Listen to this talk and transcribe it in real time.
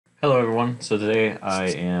Hello, everyone. So today I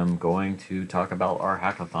am going to talk about our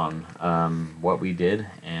hackathon, what we did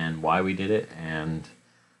and why we did it, and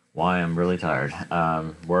why I'm really tired.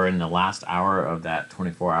 We're in the last hour of that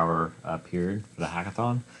 24-hour period for the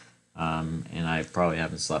hackathon, and I probably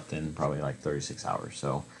haven't slept in probably like 36 hours.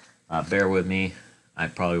 So bear with me. I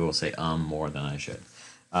probably will say more than I should.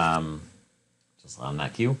 Um, just on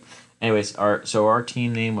that cue. Anyways, our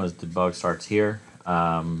team name was Debug Starts Here.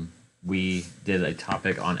 We did a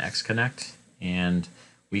topic on xConnect, and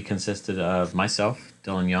we consisted of myself,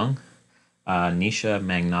 Dylan Young, Nisha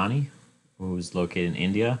Magnani, who's located in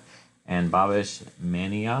India, and Bhavesh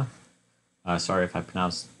Maniya. Sorry if I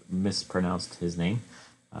mispronounced his name.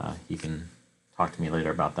 He can talk to me later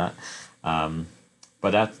about that.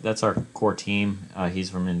 But that's our core team. He's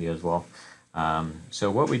from India as well. So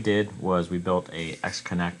what we did was we built a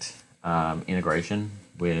xConnect integration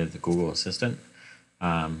with Google Assistant.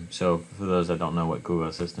 So for those that don't know what Google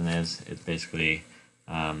Assistant is, it's basically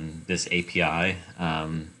this API.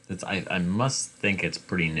 I must think it's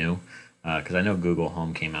pretty new because I know Google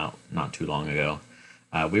Home came out not too long ago.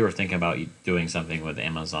 We were thinking about doing something with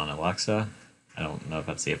Amazon Alexa. I don't know if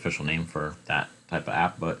that's the official name for that type of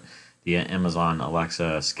app, but the Amazon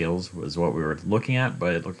Alexa skills was what we were looking at,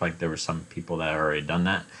 but it looked like there were some people that had already done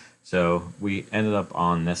that. So we ended up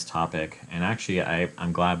on this topic, and actually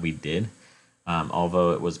I'm glad we did,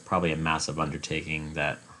 although it was probably a massive undertaking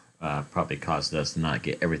that probably caused us to not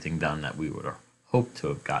get everything done that we would have hoped to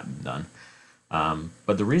have gotten done.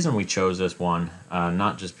 But the reason we chose this one,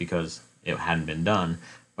 not just because it hadn't been done,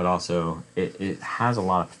 but also it has a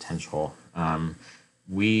lot of potential.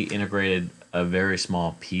 We integrated a very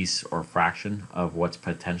small piece or fraction of what's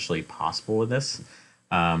potentially possible with this.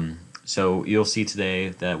 So you'll see today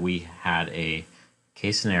that we had a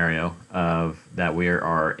case scenario of that we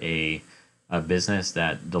are a business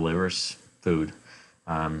that delivers food.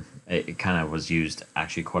 It kind of was used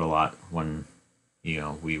actually quite a lot when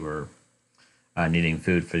we were needing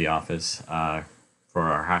food for the office. For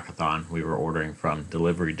our hackathon, we were ordering from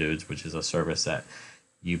Delivery Dudes, which is a service that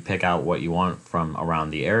you pick out what you want from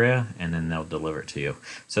around the area and then they'll deliver it to you.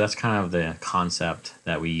 So that's kind of the concept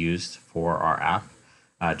that we used for our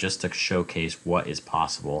app, just to showcase what is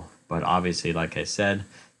possible. But obviously, like I said,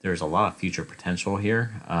 there's a lot of future potential here,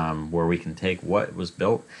 where we can take what was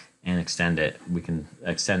built and extend it. We can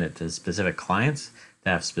extend it to specific clients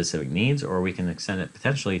that have specific needs, or we can extend it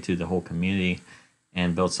potentially to the whole community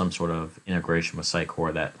and build some sort of integration with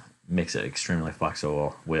Sitecore that makes it extremely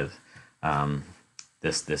flexible with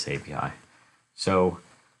this API. So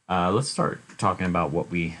let's start talking about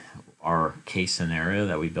our case scenario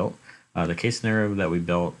that we built. The case scenario that we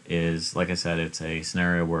built is, like I said, it's a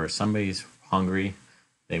scenario where somebody's hungry,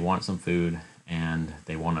 they want some food, and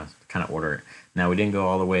they want to kind of order it. Now, we didn't go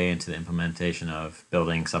all the way into the implementation of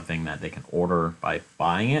building something that they can order by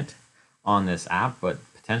buying it on this app, but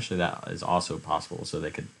potentially that is also possible. So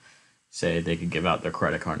they could give out their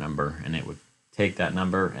credit card number, and it would take that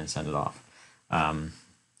number and send it off.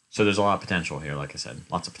 So there's a lot of potential here, like I said,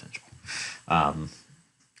 lots of potential.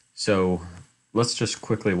 So let's just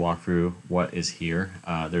quickly walk through what is here.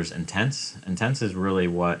 There's intents. Intents is really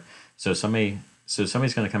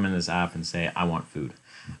somebody's going to come in this app and say, I want food,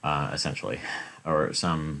 essentially, or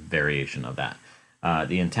some variation of that.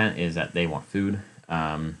 The intent is that they want food,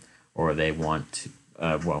 or they want,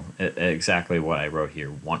 exactly what I wrote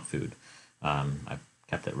here, want food. I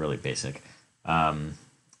kept it really basic. And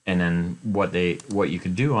then what you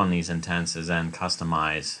can do on these intents is then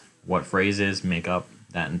customize what phrases make up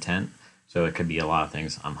that intent. So it could be a lot of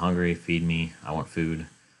things. I'm hungry, feed me, I want food,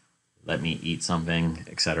 let me eat something,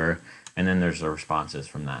 etc. And then there's the responses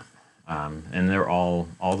from that. And they're all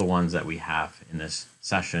the ones that we have in this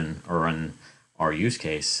session or in our use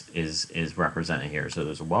case is represented here. So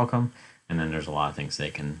there's a welcome, and then there's a lot of things they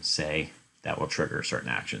can say that will trigger certain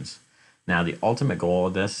actions. Now, the ultimate goal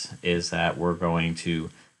of this is that we're going to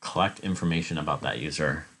collect information about that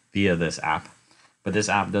user via this app. But this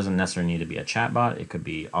app doesn't necessarily need to be a chatbot. It could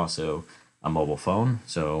be also a mobile phone.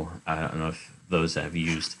 So I don't know if those that have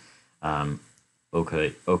used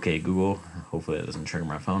OK Google, hopefully it doesn't trigger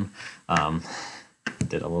my phone.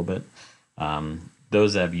 Did a little bit.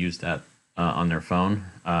 Those that have used that on their phone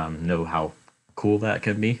know how cool that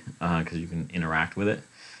can be, because you can interact with it,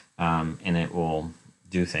 and it will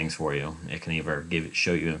do things for you. It can either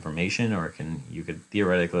show you information, or you could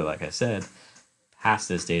theoretically, like I said, pass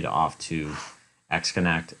this data off to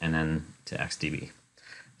xConnect and then to XDB.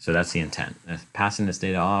 So that's the intent. Passing this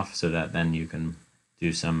data off so that then you can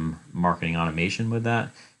do some marketing automation with that.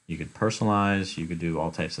 You could personalize. You could do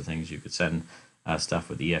all types of things. You could send stuff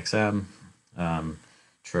with EXM.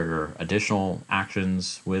 trigger additional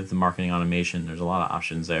actions with the marketing automation. There's a lot of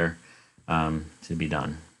options there to be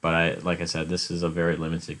done. But like I said, this is a very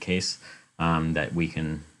limited case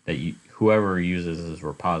whoever uses this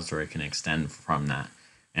repository can extend from that.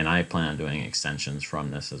 And I plan on doing extensions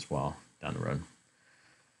from this as well down the road.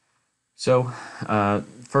 So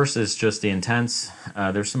first is just the intents.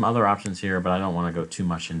 There's some other options here, but I don't want to go too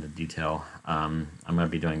much into detail. I'm going to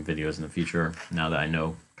be doing videos in the future. Now that I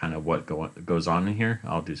know kind of what goes on in here,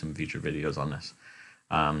 I'll do some future videos on this.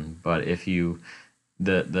 But if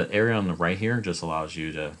the area on the right here just allows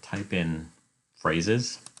you to type in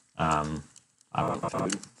phrases. And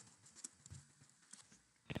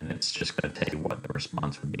it's just going to tell you what the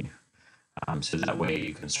response would be. So that way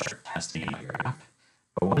you can start testing out your app.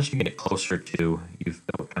 But once you get closer to, you've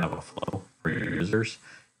built kind of a flow for your users,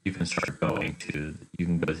 you can start you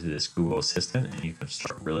can go to this Google Assistant and you can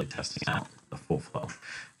start really testing out the full flow.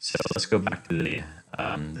 So let's go back to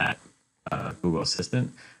that Google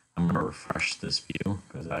Assistant. I'm going to refresh this view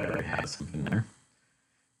because I already had something there.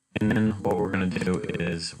 And then what we're going to do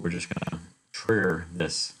is we're just going to trigger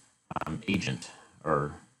this agent,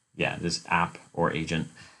 or this app or agent.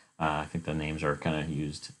 I think the names are kind of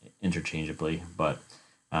used interchangeably, but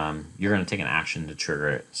you're going to take an action to trigger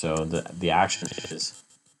it. So the action is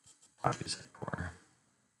talk to Sitecore.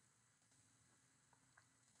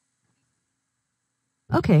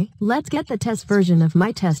 Okay, let's get the test version of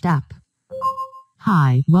my test app.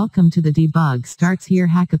 Hi, welcome to the Debug Starts Here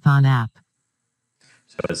Hackathon app.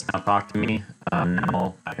 So it's now talked to me.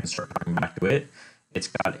 Now I can start talking back to it. It's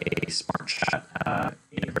got a smart chat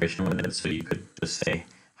integration with it, so you could just say,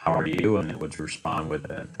 "How are you?" and it would respond with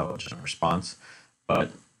an intelligent response.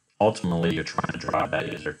 But ultimately, you're trying to drive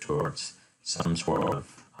that user towards some sort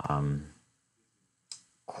of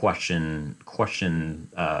question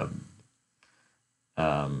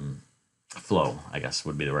flow, I guess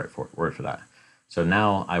would be the right word for that. So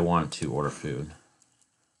now I want to order food.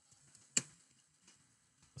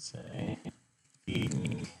 Let's say, feed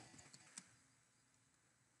me.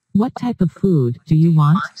 What type of food do you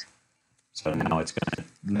want? So now it's going to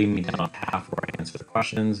lead me down a path where I answer the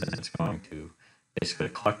questions, and it's going to basically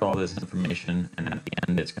collect all this information, and at the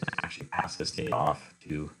end it's going to actually pass this data off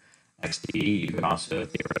to XDB. You can also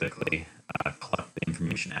theoretically collect the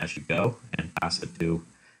information as you go and pass it to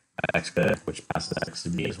xConnect, which passes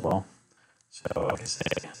XDB as well. So like I say,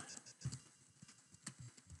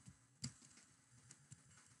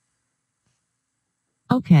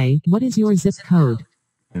 Okay, what is your zip code?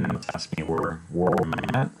 and now it's asking me where am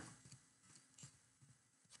I at.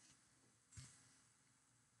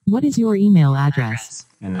 What is your email address?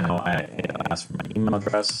 And now I ask for my email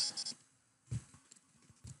address.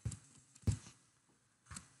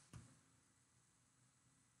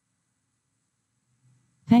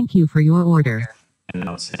 Thank you for your order. And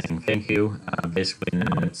now it's saying thank you. Basically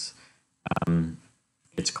now it's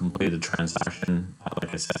completed the transaction.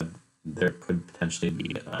 Like I said, there could potentially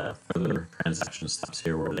be further transaction steps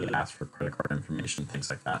here where they ask for credit card information, things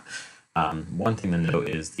like that. One thing to note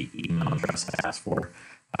is the email address I asked for.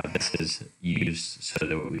 This is used so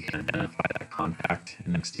that we can identify that contact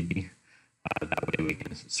in XDB. That way we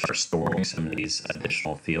can start storing some of these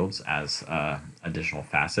additional fields as additional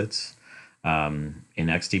facets in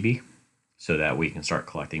XDB, so that we can start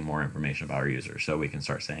collecting more information about our users. So we can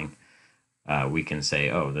start saying, we can say,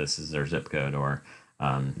 oh, this is their zip code, or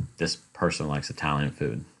this person likes Italian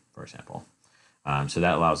food, for example. So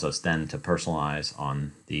that allows us then to personalize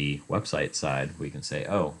on the website side. We can say,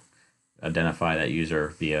 oh, identify that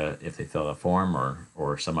user via if they fill out a form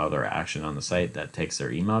or some other action on the site that takes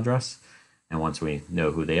their email address. And once we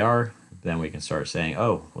know who they are, then we can start saying,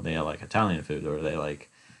 oh, well, they like Italian food, or they like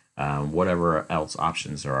whatever else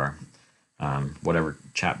options there are, whatever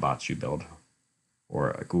chat bots you build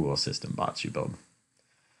or a Google Assistant bots you build.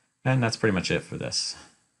 And that's pretty much it for this.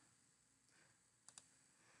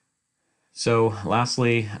 So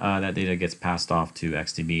lastly, that data gets passed off to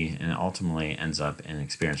XDB and ultimately ends up in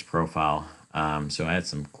experience profile. So I had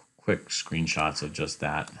some quick screenshots of just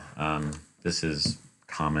that. This is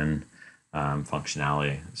common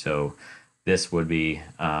functionality. So this would be,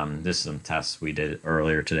 this is some tests we did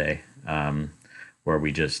earlier today where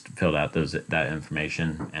we just filled out that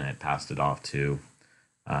information and it passed it off to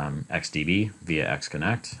XDB via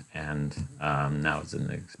xConnect, and now it's in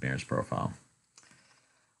the experience profile.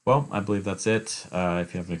 Well, I believe that's it.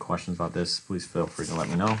 If you have any questions about this, please feel free to let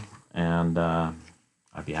me know, and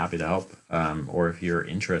I'd be happy to help. Or if you're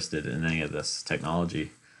interested in any of this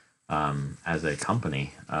technology as a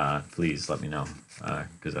company, please let me know,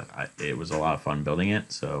 because it was a lot of fun building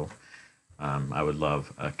it. So I would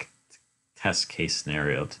love a test case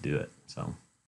scenario to do it. So